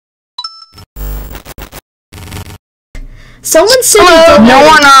Someone said they donated. No,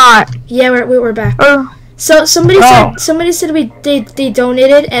 we're not. Yeah, we're back. So somebody said they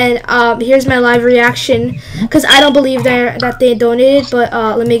donated, and here's my live reaction because I don't believe that they donated, but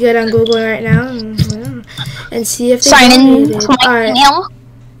let me get on Google right now and see if they donated. Alright.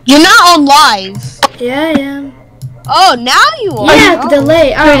 You're not on live. Yeah, I am. Oh, now you are. Yeah, the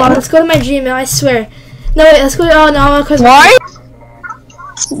delay. Alright, let's go to my Gmail. I swear. No, wait, let's go. Oh no, because why?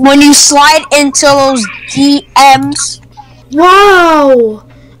 When you slide into those DMs. Wow!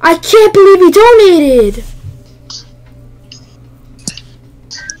 I can't believe he donated.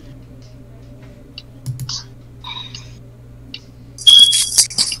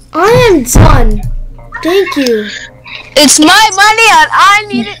 I am done. Thank you. It's my money and I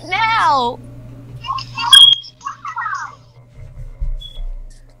need it now.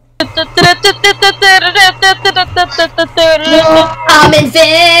 I'm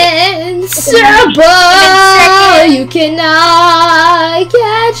invincible. You cannot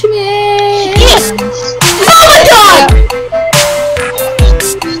catch me. Oh my god!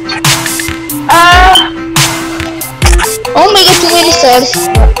 Only get 280 subs.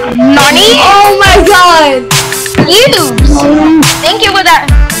 Nani? Oh my god! You! Thank you for that.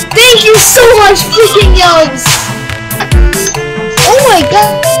 Thank you so much, freaking Yubs! Oh my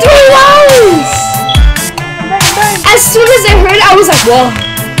god! 3 hours! As soon as I heard it, I was like, whoa.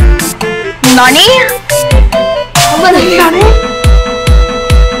 Nani? I'm gonna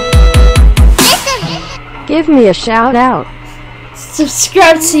give me a shout out.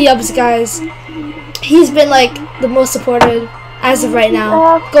 Subscribe to Yubs, guys. He's been like the most supported as of right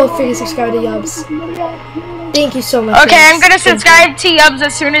now. Go freaking subscribe to Yubs. Thank you so much. Okay, guys. I'm gonna subscribe to Yubs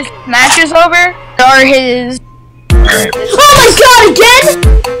as soon as match is over. Or his. Oh my god, again?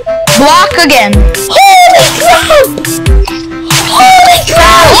 Block again. Holy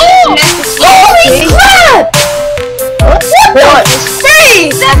crap! Holy crap! Holy crap! What the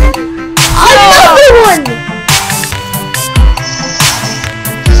freak? Another one!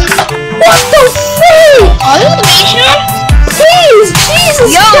 What the freak? Please,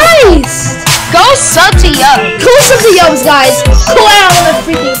 Jesus Christ! Go sub to Yubs. Go sub to Yubs, guys. Clown on the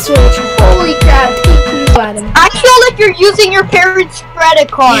freaking Switch. Holy crap. I feel like you're using your parents'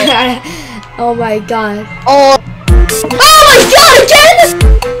 credit card. Yeah. Oh my god. Oh my god, again?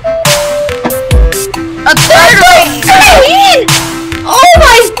 A third rate. Oh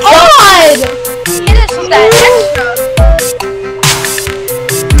my god! Hit us with that extra.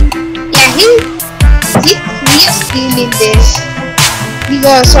 Yeah, he's stealing this.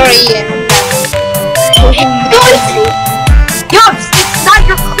 Because, sorry, Yubs, it's not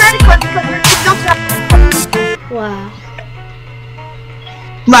your credit card because you're not. Wow.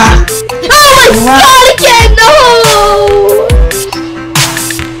 Oh my god, again, no!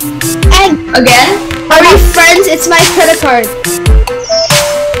 And again? Are we friends? It's my credit card.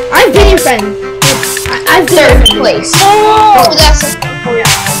 I've been your friend. I've been Third your place. Oh, that's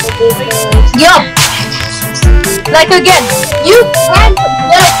Yup. Like again, you can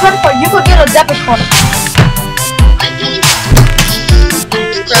get a credit card, you could get a debit card.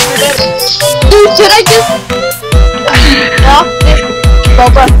 Dude, should I just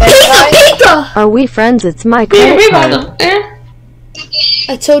Pizza! Are we friends? It's my credit card.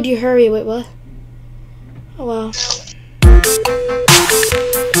 I told you hurry, wait, what? Oh wow.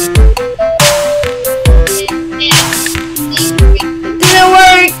 Didn't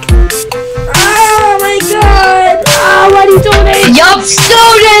work! Oh my god! Why do you donate? Yup,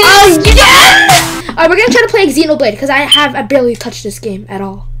 student! Again! Alright, we're gonna try to play Xenoblade, because I barely touched this game at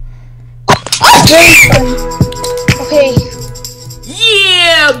all. Okay.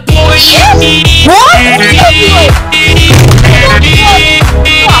 Yeah, boy! What?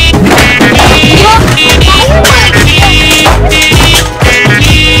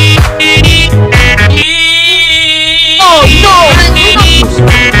 Oh no!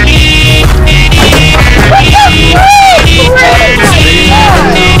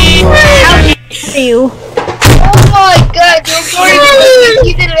 You. Oh my god, you're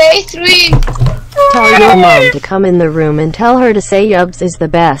you did A3! Tell your mom to come in the room and tell her to say Yubs is the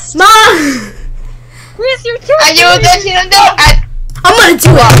best. Mom! Where's your turn? I'm gonna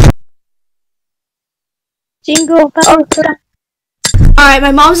do it! Jingle bells. Alright,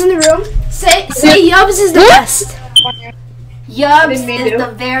 my mom's in the room. Say Yubs is the best. Yubs is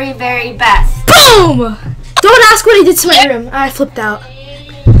the very, very best. Boom! Don't ask what he did to my room. I flipped out.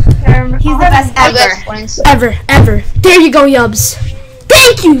 He's the best ever. Ever. There you go, Yubs.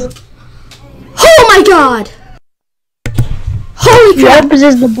 Thank you! Oh my god! Holy crap! Yubs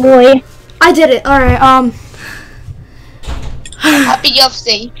is the boy. I did it. Alright, Happy Yubs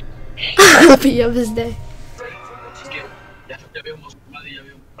Day. Happy Yubs Day.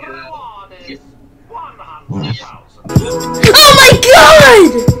 Oh my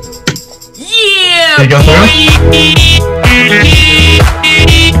god! Yeah! Did it go through?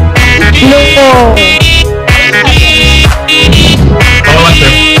 No. Oh, it went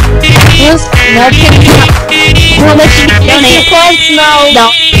through. Yes, nothing. How much you donate?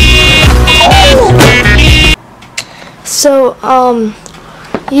 No. So,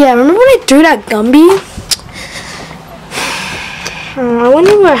 yeah, remember when I threw that Gumby? I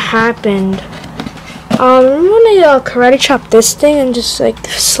wonder what happened. Remember when I karate chopped this thing and just like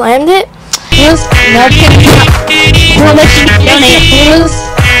slammed it? Yes, nothing. How much you donate? Yes,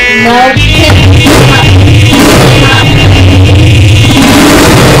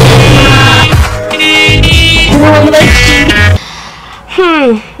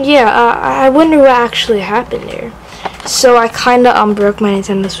 Yeah, I wonder what actually happened there. So I kinda broke my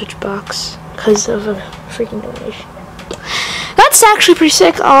Nintendo Switch box because of a freaking donation. That's actually pretty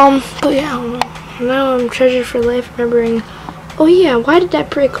sick. But yeah, now I'm treasured for life, remembering. Oh yeah, why did that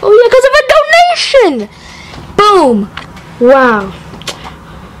break? Oh yeah, because of a donation. Boom. Wow.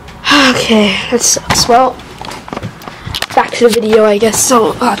 Okay, that sucks. Well, back to the video, I guess.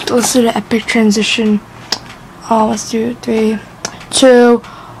 So let's do the epic transition. Let's do 3, 2,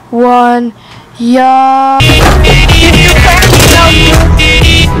 1. Yeah.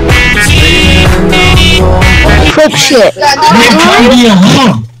 flip shit. Leave me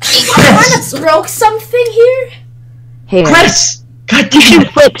alone! I broke something here. Here. Chris! God You damn should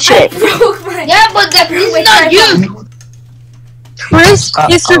it! flip shit. Broke my. Yeah, but that is not you. Chris,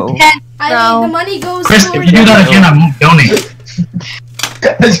 just repent The now. money goes. Chris, if you do that again, I won't donate.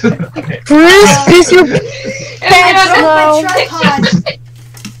 Chris, just repent I now. broke my tripod.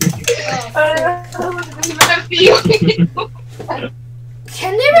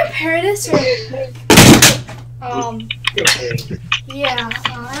 Can they repair this or? Yeah,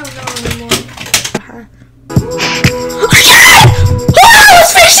 I don't know anymore. Oh,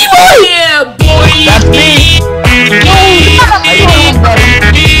 it's Fishy Boy! Yeah, boy! That's me! How you doing, buddy?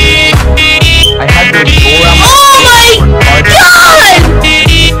 I had to go around Oh my god!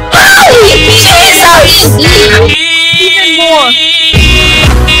 Holy Jesus! Even more.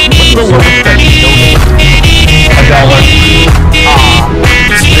 What's the lowest that you donate? $1.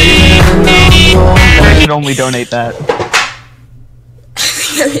 I should only donate that.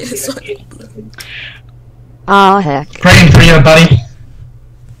 Aw, heck. Praying for you, buddy.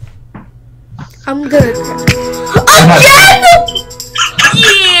 I'm good. Again?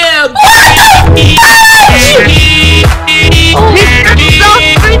 Yeah,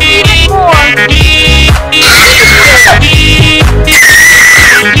 Even more.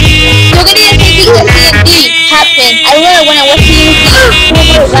 You're gonna get thinking that C&D happened. I learned when I was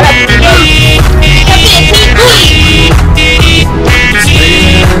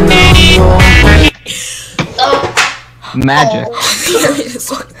Magic.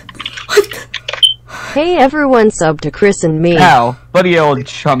 Hey everyone, sub to Chris and me. Ow, buddy old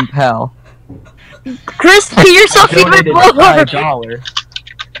chumpel. Chris, pee yourself even Donated more. $5.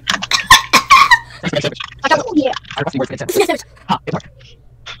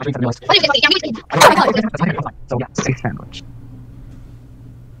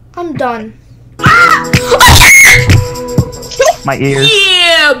 I'm done. My ears.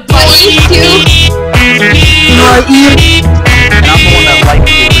 yeah, boy! My ears. And I'm the one that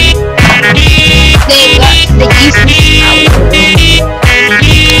likes ears.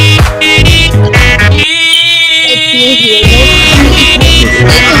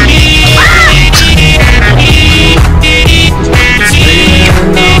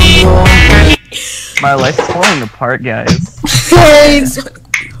 My life's falling apart, guys.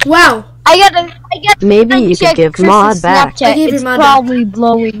 Wow. I got. Maybe you could give Maud back. I gave It's your mod back. probably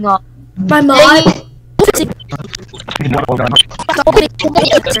blowing up. My mod. I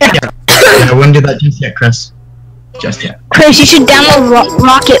wouldn't do that just yet, Chris. Just yet. Chris, you should download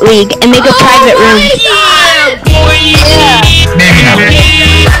Rocket League and make a private room. Yeah, boy! Maybe not.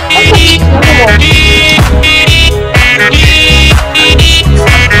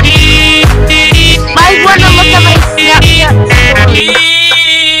 Might wanna look at my Snapchat story.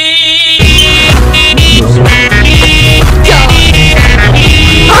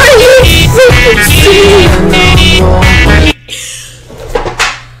 Are you freaking serious?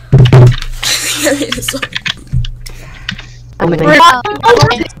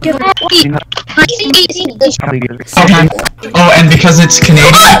 Oh, and because it's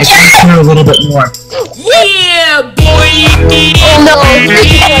Canadian, it comes through a little bit more. Yeah, boy!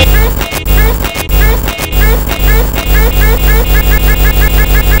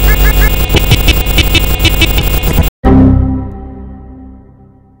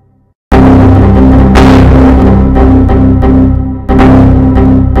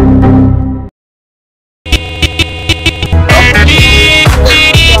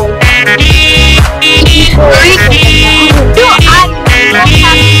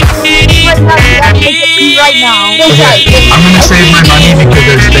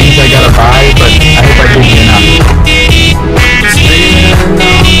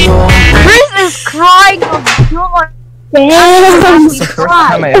 Damn. The first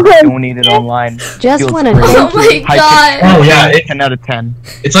time I ever donated online. Just feels wanna great. Oh my High god. pitch. Oh yeah, 10 out of 10.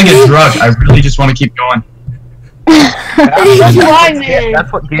 it's like a drug. I really just want to keep going. That's why, man.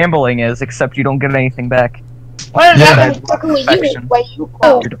 That's what gambling is, except you don't get anything back. What Yeah. am I talking with you? Affection. Why you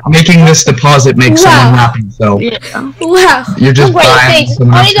call? Your deposit. Making this deposit makes someone happy, so Wow. you're just Don't cry, buying thanks.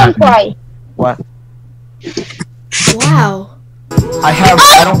 someone Only else don't happiness. cry. What? Wow.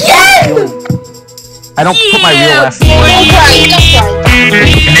 I don't put my real last name. Don't cry, don't cry.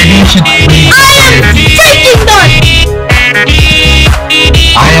 Maybe you should please Taking none.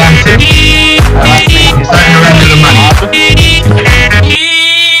 I am too. My last name is Starting to run out of money.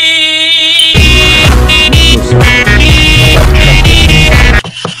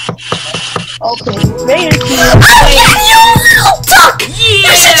 Okay. Ready to see Duck.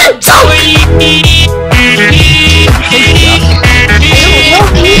 You're such a duck.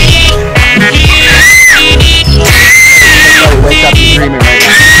 Somebody wake up and dreaming right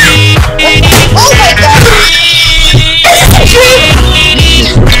now. Oh my god!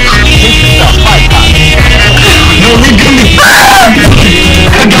 Pinch yourself 5 times. No, leave Gummy!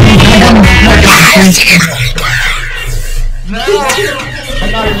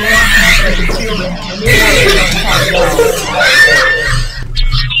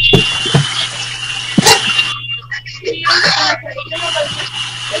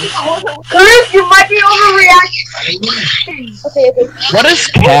 Chris, you might be overreacting. Okay. What is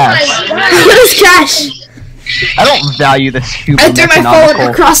cash? What is cash? I don't value this human I threw my phone economical.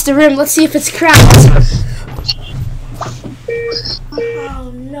 across the room. Let's see if it's cracked.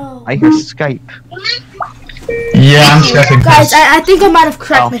 Oh no. I hear Skype. Yeah, I'm checking. Guys, I think I might have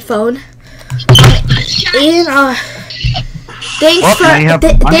cracked my phone. Aiden, thanks Well, for now you have-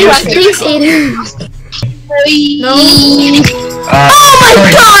 thanks Aiden. No. Oh Oh my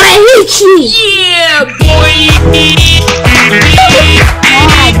god, I hate you! Yeah, boy.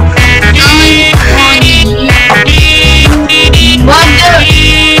 The only money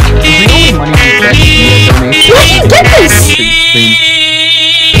you get via donation. Where did you get this?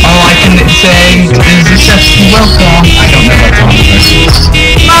 All I can say is exceptionally welcome. I don't know that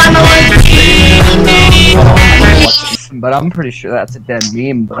song. But I'm pretty sure that's a dead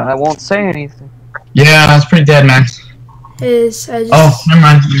meme, but I won't say anything. Yeah, that's pretty dead, Max. Is I just Oh, never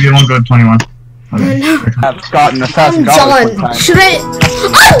mind. You won't go to 21. Okay. no. I've gotten $1,000 I'm one done. time. Should I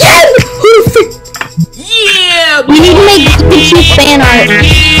again? Who the Yeah, We need to make cheap fan art. No,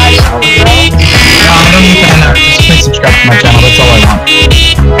 I don't need fan art. Just please subscribe to my channel. That's all I want.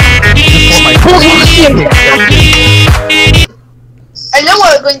 I know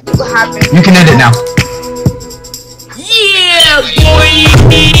what's going to happen. You can edit now. yeah, boy.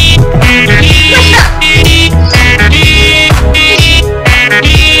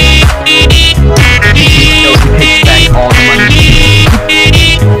 He takes back all the money.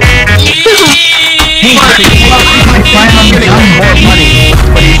 He's getting more money,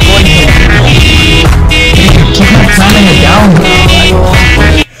 but he's going to Keep my planning it down.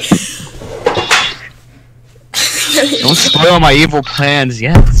 Don't spoil my evil plans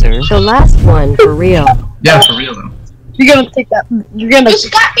yet, sir. The last one, for real. Yeah, for real though. You're gonna take that. You're gonna.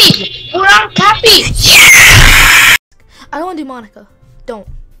 Just copy. Put on copy. I don't want to do Monica. Don't.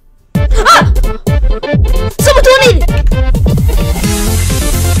 Ah! Someone donated!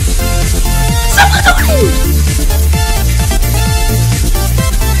 Someone donated!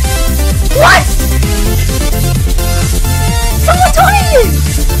 What? Someone donated!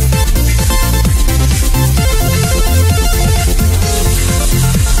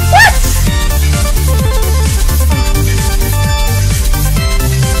 What?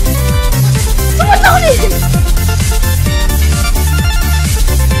 Someone donated!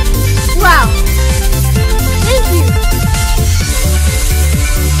 Wow. Thank you.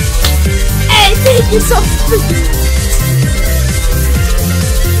 Hey, thank you so much.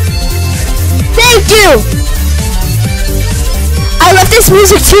 Thank you. I left this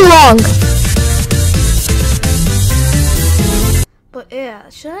music too long. But yeah,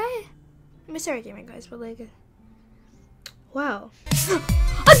 should I? Let me start gaming, guys. But like, wow.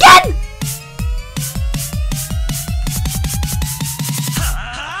 Again.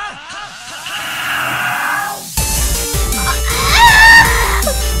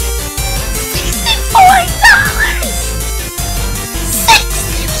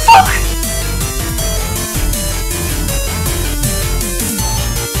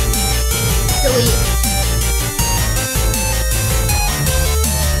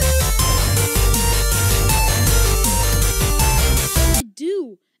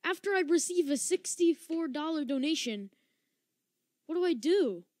 After I receive a $64 donation, what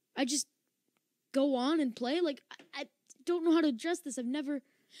do? I just go on and play? Like, don't know how to address this. I've never.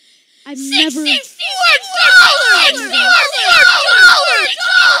 $64!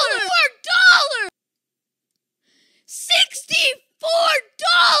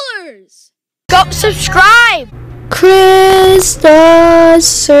 $64! Go subscribe.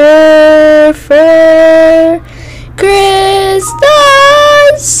 ChrisTheSurfer.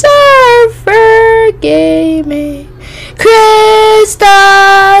 ChrisTheSurfer Gaming.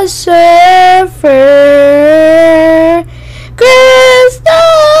 ChrisTheSurfer.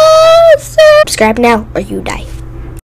 ChrisTheSurfer. Subscribe now or you die.